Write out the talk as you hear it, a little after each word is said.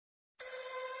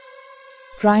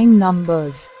Prime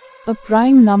numbers. A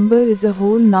prime number is a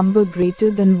whole number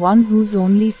greater than 1 whose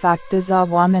only factors are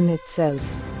 1 and itself.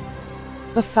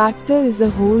 A factor is a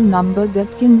whole number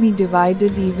that can be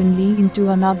divided evenly into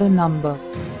another number.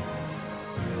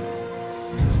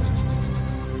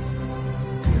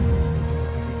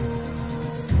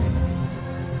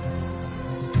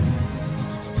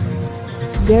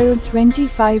 There are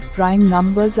 25 prime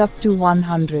numbers up to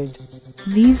 100.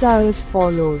 These are as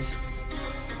follows.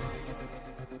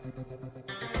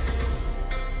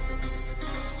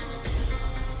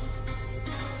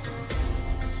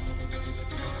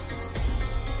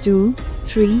 2,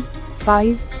 3,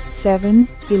 5, 7,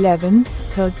 11,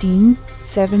 13,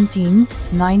 17,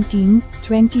 19,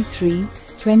 23,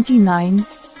 29,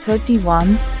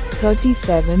 31,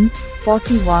 37,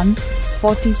 41,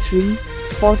 43,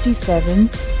 47,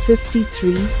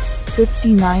 53,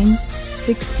 59,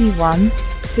 61,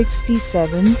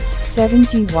 67,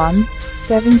 71,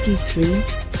 73,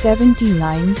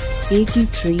 79,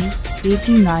 83,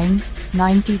 89,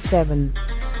 97.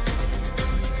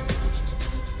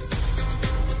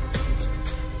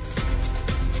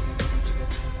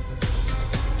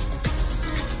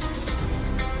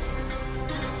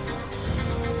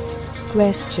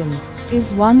 Question: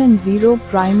 is 1 and 0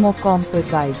 prime or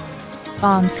composite?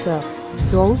 Answer: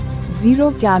 so,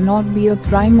 0 cannot be a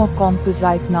prime or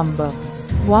composite number.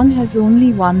 1 has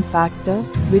only one factor,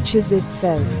 which is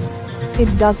itself.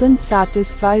 It doesn't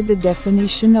satisfy the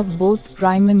definition of both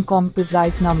prime and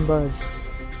composite numbers.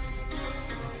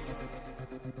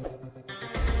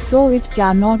 So it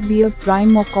cannot be a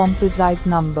prime or composite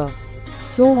number.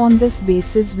 So on this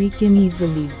basis we can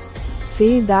easily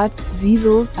say that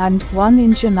 0 and 1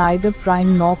 are neither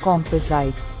prime nor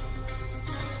composite.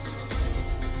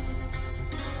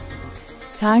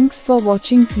 Thanks for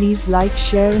watching. Please like,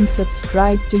 share and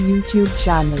subscribe to YouTube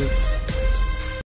channel.